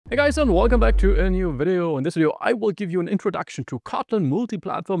Hey guys, and welcome back to a new video. In this video, I will give you an introduction to Kotlin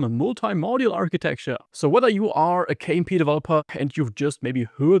multi-platform and multi-module architecture. So whether you are a KMP developer and you've just maybe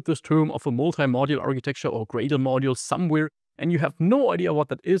heard this term of a multi-module architecture or Gradle module somewhere and you have no idea what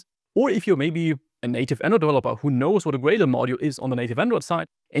that is, or if you're maybe a native Android developer who knows what a Gradle module is on the native Android side,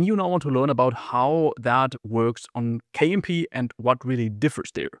 and you now want to learn about how that works on KMP and what really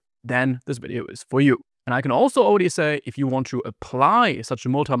differs there, then this video is for you. And I can also already say, if you want to apply such a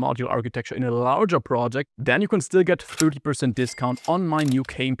multi-module architecture in a larger project, then you can still get 30% discount on my new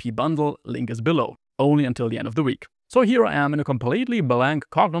KMP bundle. Link is below, only until the end of the week. So here I am in a completely blank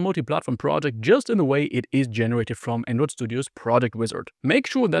Kotlin multi-platform project, just in the way it is generated from Android Studio's project wizard. Make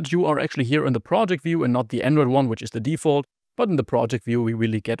sure that you are actually here in the project view and not the Android one, which is the default. But in the project view, we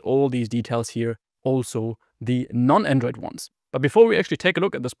really get all these details here, also the non-Android ones. But before we actually take a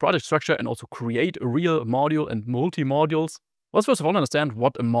look at this project structure and also create a real module and multi-modules, let's first of all understand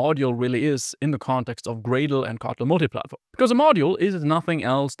what a module really is in the context of Gradle and Kotlin multi-platform. Because a module is nothing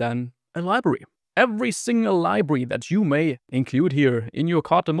else than a library. Every single library that you may include here in your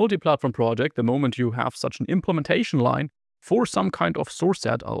Kotlin multi-platform project, the moment you have such an implementation line for some kind of source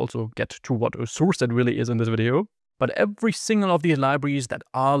set, I'll also get to what a source set really is in this video, but every single of these libraries that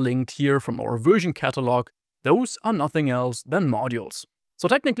are linked here from our version catalog, those are nothing else than modules. So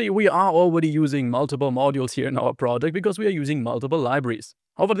technically, we are already using multiple modules here in our project because we are using multiple libraries.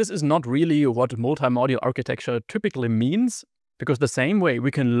 However, this is not really what multi-module architecture typically means, because the same way we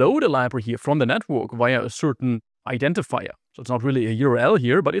can load a library here from the network via a certain identifier. So it's not really a URL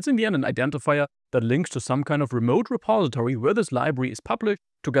here, but it's in the end an identifier that links to some kind of remote repository where this library is published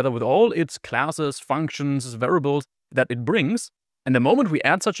together with all its classes, functions, variables that it brings. And the moment we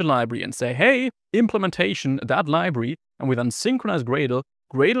add such a library and say, hey, implementation, that library, and we then synchronize Gradle,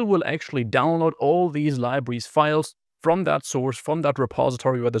 Gradle will actually download all these libraries files from that source, from that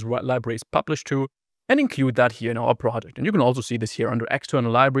repository where this library is published to, and include that here in our project. And you can also see this here under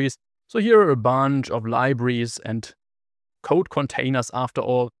external libraries. So here are a bunch of libraries and code containers, after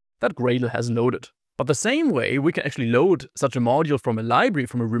all, that Gradle has loaded. But the same way we can actually load such a module from a library,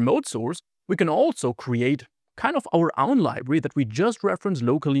 from a remote source, we can also create kind of our own library that we just reference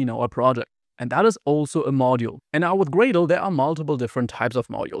locally in our project. And that is also a module. And now with Gradle, there are multiple different types of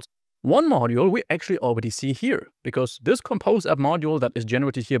modules. One module we actually already see here, because this compose app module that is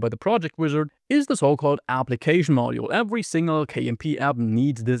generated here by the project wizard is the so-called application module. Every single KMP app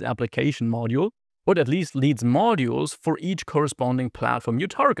needs this application module, or at least needs modules for each corresponding platform you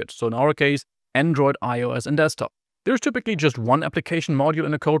target. So in our case, Android, iOS, and desktop. There's typically just one application module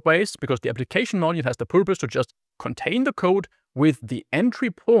in a code base, because the application module has the purpose to just contain the code with the entry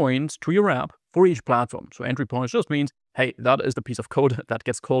points to your app for each platform. So entry points just means, hey, that is the piece of code that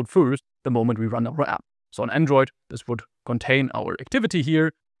gets called first the moment we run our app. So on Android, this would contain our activity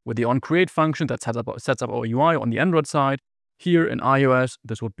here with the onCreate function that sets up our UI on the Android side. Here in iOS,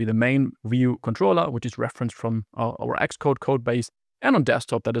 this would be the main view controller, which is referenced from our Xcode code base. And on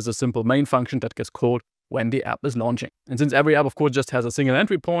desktop, that is a simple main function that gets called when the app is launching. And since every app, of course, just has a single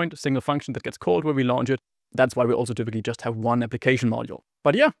entry point, a single function that gets called when we launch it, that's why we also typically just have one application module.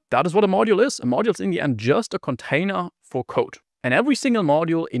 But yeah, that is what a module is. A module is in the end just a container for code. And every single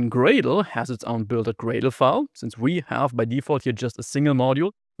module in Gradle has its own built-in Gradle file. Since we have by default here just a single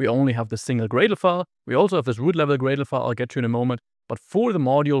module, we only have the single Gradle file. We also have this root level Gradle file I'll get to in a moment. But for the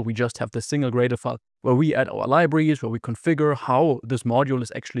module, we just have the single Gradle file where we add our libraries, where we configure how this module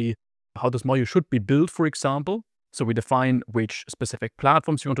is actually how this module should be built, for example. So we define which specific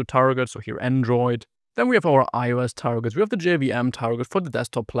platforms you want to target. So here, Android. Then we have our iOS targets. We have the JVM target for the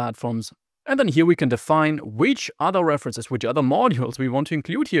desktop platforms. And then here we can define which other references, which other modules we want to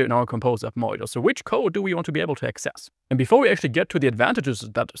include here in our Compose app module. So which code do we want to be able to access? And before we actually get to the advantages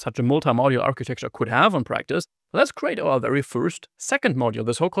that such a multi-module architecture could have in practice, let's create our very first second module,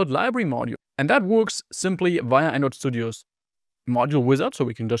 the so-called library module. And that works simply via Android Studio's module wizard. So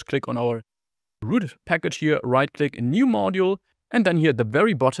we can just click on our root package here, right click, new module. And then here at the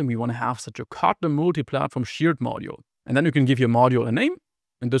very bottom, we want to have such a Kotlin multi-platform shared module. And then you can give your module a name.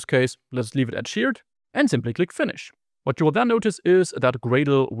 In this case, let's leave it at shared and simply click finish. What you will then notice is that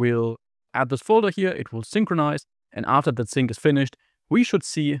Gradle will add this folder here. It will synchronize. And after that sync is finished, we should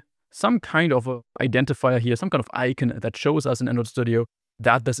see some kind of a identifier here, some kind of icon that shows us in Android Studio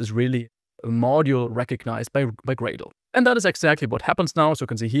that this is really a module recognized by Gradle. And that is exactly what happens now. So you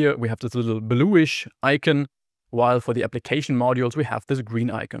can see here, we have this little bluish icon, while for the application modules, we have this green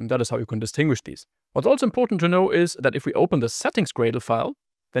icon. That is how you can distinguish these. What's also important to know is that if we open the settings Gradle file,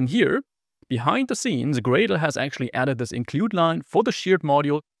 then here, behind the scenes, Gradle has actually added this include line for the shared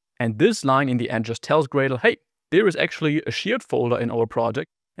module. And this line in the end just tells Gradle, hey, there is actually a shared folder in our project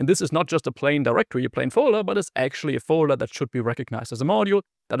And this is not just a plain directory, a plain folder, but it's actually a folder that should be recognized as a module.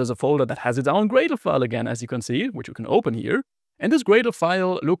 That is a folder that has its own Gradle file again, as you can see, which you can open here. And this Gradle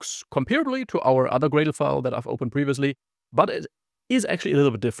file looks comparably to our other Gradle file that I've opened previously, but it is actually a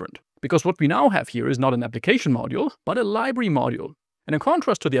little bit different. Because what we now have here is not an application module, but a library module. And in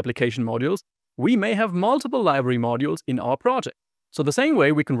contrast to the application modules, we may have multiple library modules in our project. So the same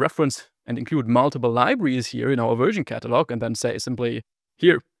way we can reference and include multiple libraries here in our version catalog and then say simply,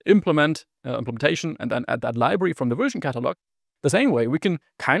 here, implementation, and then add that library from the version catalog. The same way we can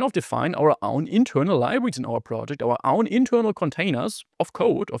kind of define our own internal libraries in our project, our own internal containers of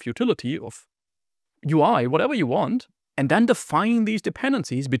code, of utility, of UI, whatever you want, and then define these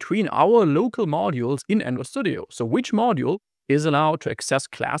dependencies between our local modules in Android Studio. So which module is allowed to access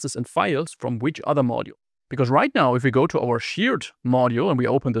classes and files from which other module. Because right now, if we go to our shared module and we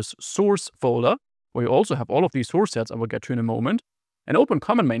open this source folder, where we also have all of these source sets I will get to in a moment, and open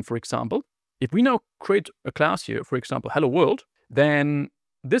common main, for example, if we now create a class here, for example, hello world, then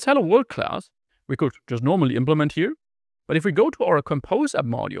this hello world class, we could just normally implement here. But if we go to our compose app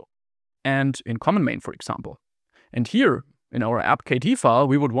module and in common main, for example, and here in our app.kt file,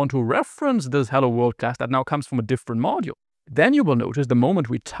 we would want to reference this hello world class that now comes from a different module. Then you will notice the moment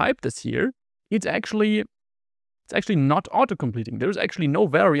we type this here, it's actually not auto-completing. There's actually no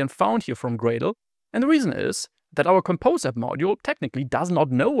variant found here from Gradle. And the reason is that our compose app module technically does not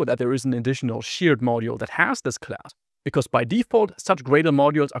know that there is an additional shared module that has this class. Because by default, such Gradle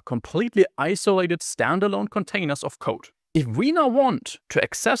modules are completely isolated standalone containers of code. If we now want to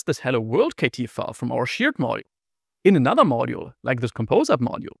access this hello world KT file from our shared module in another module, like this compose app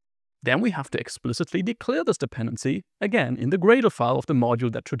module, then we have to explicitly declare this dependency again in the Gradle file of the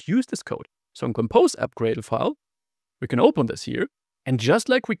module that should use this code. So in compose app Gradle file, we can open this here. And just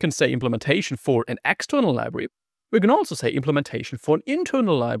like we can say implementation for an external library, we can also say implementation for an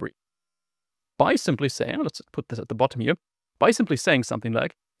internal library. By simply saying, let's put this at the bottom here, by simply saying something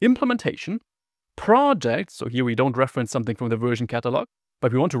like implementation, project, so here we don't reference something from the version catalog,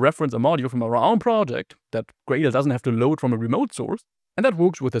 but we want to reference a module from our own project that Gradle doesn't have to load from a remote source, and that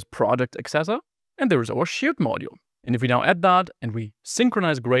works with this project accessor, and there is our shared module. And if we now add that and we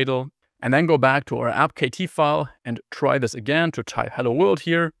synchronize Gradle, and then go back to our app.kt file and try this again to type hello world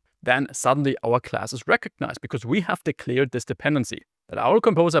here, then suddenly our class is recognized because we have declared this dependency, that our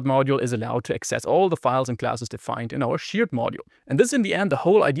compose app module is allowed to access all the files and classes defined in our shared module. And this is in the end the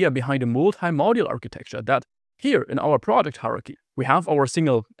whole idea behind a multi-module architecture, that here in our project hierarchy, we have our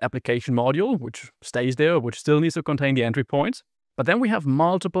single application module, which stays there, which still needs to contain the entry points. But then we have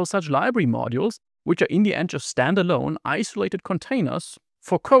multiple such library modules, which are in the end just standalone, isolated containers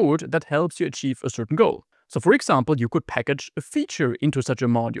for code that helps you achieve a certain goal. So for example, you could package a feature into such a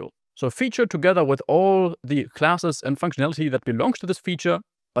module. So a feature together with all the classes and functionality that belongs to this feature,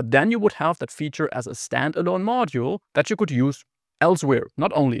 but then you would have that feature as a standalone module that you could use elsewhere,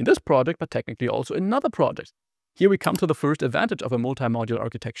 not only in this project, but technically also in another project. Here we come to the first advantage of a multi-module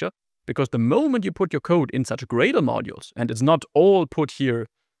architecture, because the moment you put your code in such Gradle modules, and it's not all put here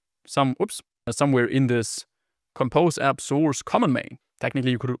somewhere in this compose app source common main.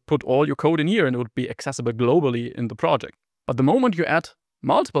 Technically, you could put all your code in here and it would be accessible globally in the project. But the moment you add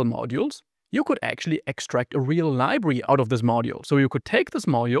multiple modules, you could actually extract a real library out of this module. So you could take this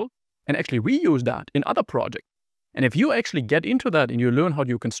module and actually reuse that in other projects. And if you actually get into that and you learn how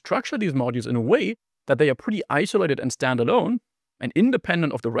you can structure these modules in a way that they are pretty isolated and standalone and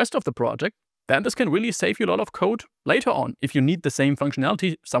independent of the rest of the project, then this can really save you a lot of code later on if you need the same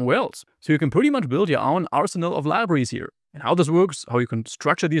functionality somewhere else. So you can pretty much build your own arsenal of libraries here. And how this works, how you can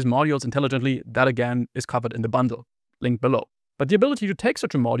structure these modules intelligently, that again is covered in the bundle, linked below. But the ability to take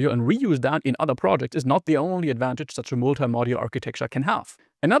such a module and reuse that in other projects is not the only advantage such a multi-module architecture can have.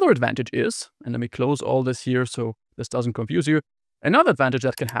 Another advantage is, and let me close all this here so this doesn't confuse you, another advantage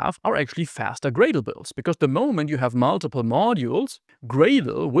that can have are actually faster Gradle builds, because the moment you have multiple modules,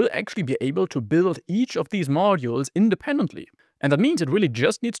 Gradle will actually be able to build each of these modules independently. And that means it really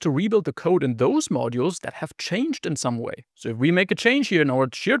just needs to rebuild the code in those modules that have changed in some way. So if we make a change here in our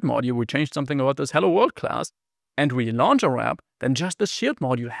shared module, we change something about this hello world class, and we launch our app, then just the shared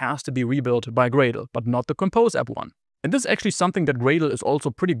module has to be rebuilt by Gradle, but not the compose app one. And this is actually something that Gradle is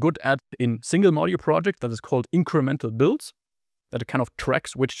also pretty good at in single module projects that is called incremental builds, that it kind of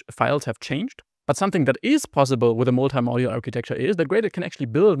tracks which files have changed. But something that is possible with a multi-module architecture is that Gradle can actually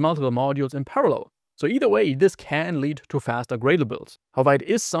build multiple modules in parallel. So either way, this can lead to faster Gradle builds. However, it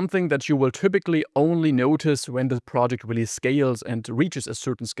is something that you will typically only notice when the project really scales and reaches a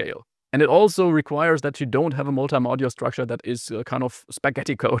certain scale. And it also requires that you don't have a multi-module structure that is kind of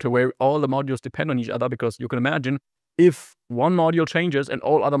spaghetti code where all the modules depend on each other, because you can imagine if one module changes and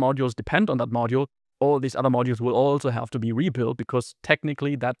all other modules depend on that module, all these other modules will also have to be rebuilt, because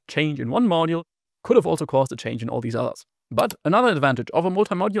technically that change in one module could have also caused a change in all these others. But another advantage of a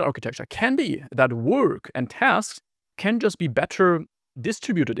multi-module architecture can be that work and tasks can just be better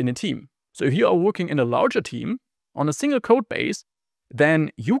distributed in a team. So if you are working in a larger team on a single code base, then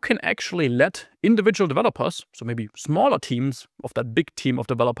you can actually let individual developers, so maybe smaller teams of that big team of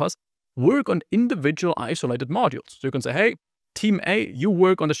developers, work on individual isolated modules. So you can say, hey, team A, you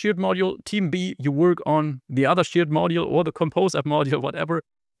work on the shared module. Team B, you work on the other shared module or the compose app module, whatever.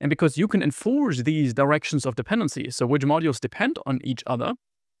 And because you can enforce these directions of dependency, so which modules depend on each other,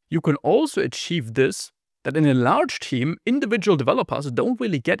 you can also achieve this, that in a large team, individual developers don't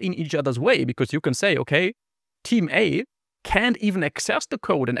really get in each other's way, because you can say, okay, team A can't even access the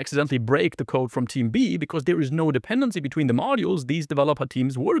code and accidentally break the code from team B because there is no dependency between the modules these developer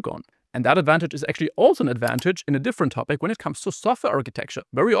teams work on. And that advantage is actually also an advantage in a different topic when it comes to software architecture.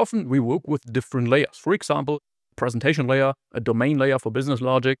 Very often we work with different layers. For example, a presentation layer, a domain layer for business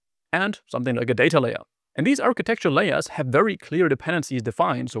logic, and something like a data layer. And these architecture layers have very clear dependencies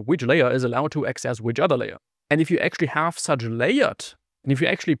defined, so which layer is allowed to access which other layer. And if you actually have such layered, and if you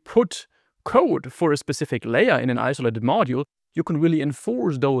actually put code for a specific layer in an isolated module, you can really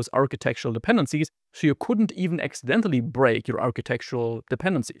enforce those architectural dependencies, so you couldn't even accidentally break your architectural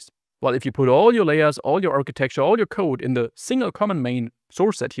dependencies. Well, if you put all your layers, all your architecture, all your code in the single common main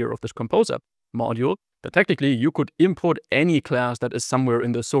source set here of this compose app module, then technically you could import any class that is somewhere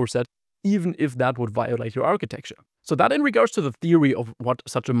in the source set, even if that would violate your architecture. So that in regards to the theory of what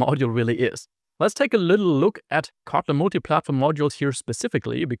such a module really is. Let's take a little look at Kotlin multi-platform modules here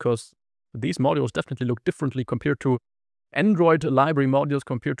specifically, because these modules definitely look differently compared to Android library modules,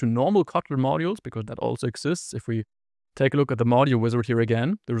 compared to normal Kotlin modules, because that also exists. If we take a look at the module wizard here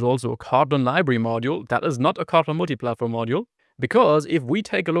again, there's also a Kotlin library module. That is not a Kotlin multi-platform module, because if we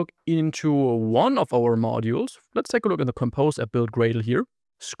take a look into one of our modules, let's take a look at the compose app build Gradle here.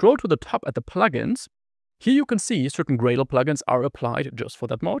 Scroll to the top at the plugins. Here you can see certain Gradle plugins are applied just for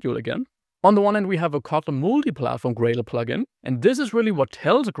that module again. On the one hand, we have a Kotlin multi-platform Gradle plugin, and this is really what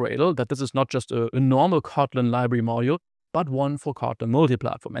tells Gradle that this is not just a normal Kotlin library module, but one for Kotlin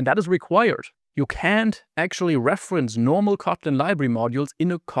multi-platform, and that is required. You can't actually reference normal Kotlin library modules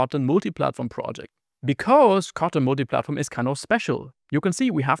in a Kotlin multi-platform project, because Kotlin multi-platform is kind of special. You can see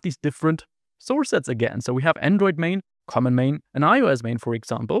we have these different source sets again. So we have Android main, common main, and iOS main, for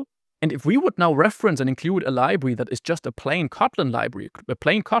example. And if we would now reference and include a library that is just a plain Kotlin library, a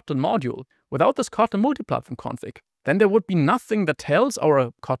plain Kotlin module, without this Kotlin multi-platform config, then there would be nothing that tells our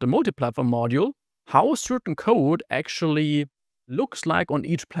Kotlin multi-platform module how certain code actually looks like on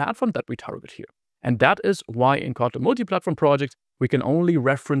each platform that we target here. And that is why in Kotlin multi-platform projects, we can only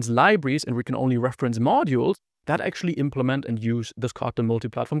reference libraries and we can only reference modules that actually implement and use this Kotlin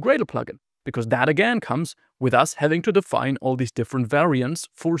multi-platform Gradle plugin. Because that again comes with us having to define all these different variants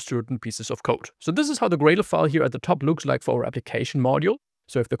for certain pieces of code. So this is how the Gradle file here at the top looks like for our application module.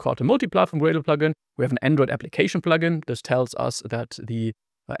 So if the Kotlin multi-platform Gradle plugin, we have an Android application plugin. This tells us that the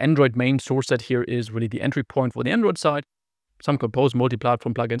Android main source set here is really the entry point for the Android side, some compose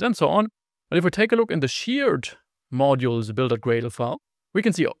multi-platform plugins and so on. But if we take a look in the shared modules build.gradle file, we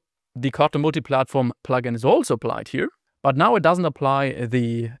can see the Kotlin multi-platform plugin is also applied here. But now it doesn't apply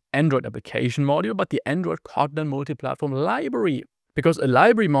the Android application module, but the Android Kotlin multi-platform library. Because a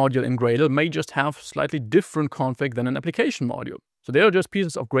library module in Gradle may just have slightly different config than an application module. So there are just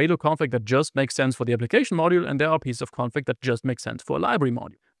pieces of Gradle config that just make sense for the application module, and there are pieces of config that just make sense for a library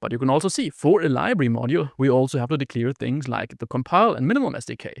module. But you can also see, for a library module, we also have to declare things like the compile and minimum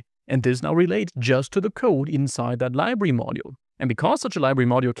SDK. And this now relates just to the code inside that library module. And because such a library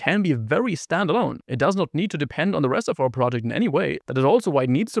module can be very standalone, it does not need to depend on the rest of our project in any way. That is also why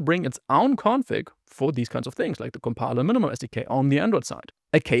it needs to bring its own config for these kinds of things, like the compile and minimum SDK on the Android side.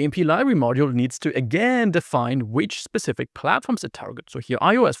 A KMP library module needs to again define which specific platforms it targets. So here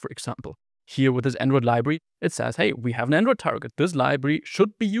iOS, for example. Here with this Android library, it says, hey, we have an Android target. This library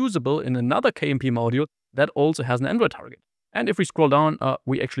should be usable in another KMP module that also has an Android target. And if we scroll down,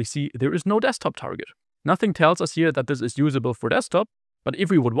 we actually see there is no desktop target. Nothing tells us here that this is usable for desktop, but if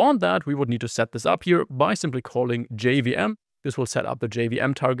we would want that, we would need to set this up here by simply calling JVM. This will set up the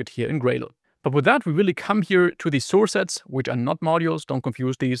JVM target here in Gradle. But with that, we really come here to the source sets, which are not modules, don't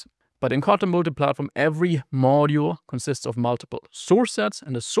confuse these. But in Kotlin multi-platform, every module consists of multiple source sets,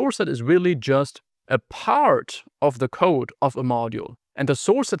 and the source set is really just a part of the code of a module. And the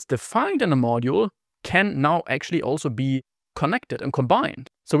source sets defined in a module can now actually also be connected and combined.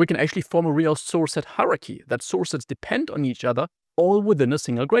 So we can actually form a real source set hierarchy, that source sets depend on each other all within a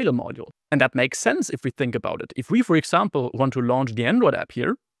single Gradle module. And that makes sense if we think about it. If we, for example, want to launch the Android app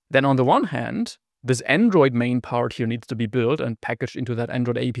here, then on the one hand, this Android main part here needs to be built and packaged into that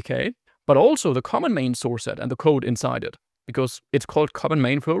Android APK, but also the common main source set and the code inside it, because it's called common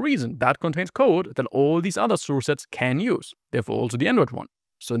main for a reason. That contains code that all these other source sets can use, therefore also the Android one.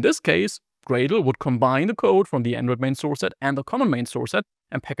 So in this case, Gradle would combine the code from the Android main source set and the common main source set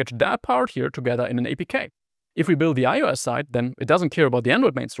and package that part here together in an APK. If we build the iOS side, then it doesn't care about the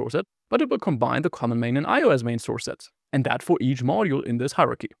Android main source set, but it will combine the common main and iOS main source sets, and that for each module in this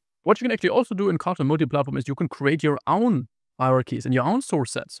hierarchy. What you can actually also do in Kotlin Multiplatform is you can create your own hierarchies and your own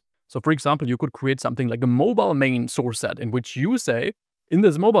source sets. So for example, you could create something like a mobile main source set in which you say, in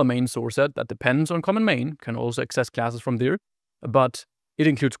this mobile main source set that depends on common main, can also access classes from there, but it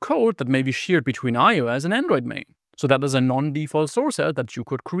includes code that may be shared between iOS and Android main. So that is a non-default source set that you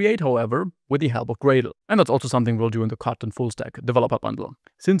could create, however, with the help of Gradle. And that's also something we'll do in the Kotlin Full-Stack Developer Bundle,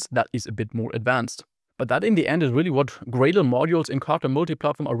 since that is a bit more advanced. But that in the end is really what Gradle modules in Kotlin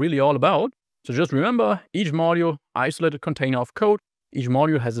Multiplatform are really all about. So just remember, each module, isolated container of code. Each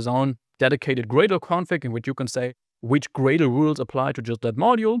module has its own dedicated Gradle config in which you can say which Gradle rules apply to just that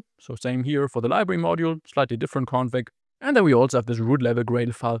module. So same here for the library module, slightly different config. And then we also have this root level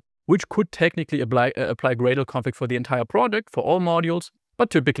Gradle file, which could technically apply Gradle config for the entire project, for all modules. But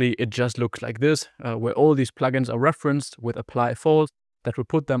typically it just looks like this, where all these plugins are referenced with apply false. That will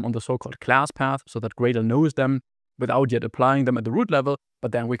put them on the so-called class path so that Gradle knows them without yet applying them at the root level.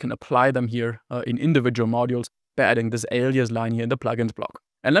 But then we can apply them here in individual modules by adding this alias line here in the plugins block.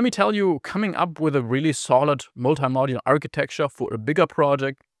 And let me tell you, coming up with a really solid multi-module architecture for a bigger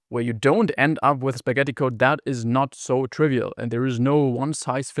project where you don't end up with spaghetti code, that is not so trivial. And there is no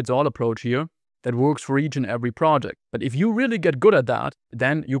one-size-fits-all approach here that works for each and every project. But if you really get good at that,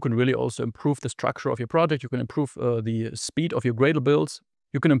 then you can really also improve the structure of your project. You can improve the speed of your Gradle builds.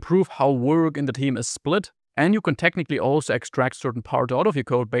 You can improve how work in the team is split. And you can technically also extract certain parts out of your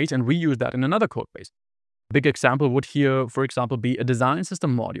code base and reuse that in another code base. A big example would here, for example, be a design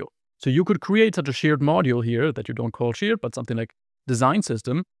system module. So you could create such a shared module here that you don't call shared, but something like design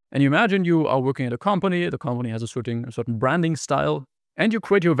system. And you imagine you are working at a company. The company has a certain branding style. And you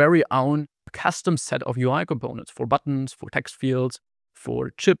create your very own custom set of UI components for buttons, for text fields,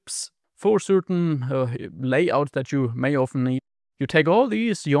 for chips, for certain layouts that you may often need. You take all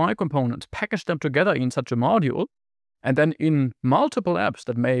these UI components, package them together in such a module, and then in multiple apps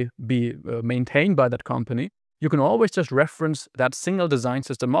that may be maintained by that company, you can always just reference that single design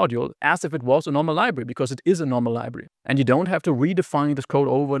system module as if it was a normal library, because it is a normal library. And you don't have to redefine this code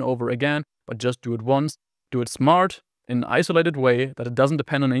over and over again, but just do it once, do it smart, in an isolated way that it doesn't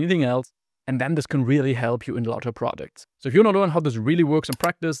depend on anything else, and then this can really help you in larger projects. So if you want to learn how this really works in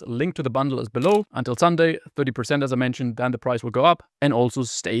practice, link to the bundle is below. Until Sunday, 30% as I mentioned, then the price will go up, and also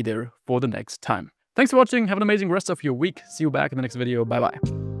stay there for the next time. Thanks for watching, have an amazing rest of your week. See you back in the next video, bye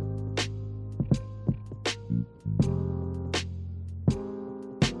bye.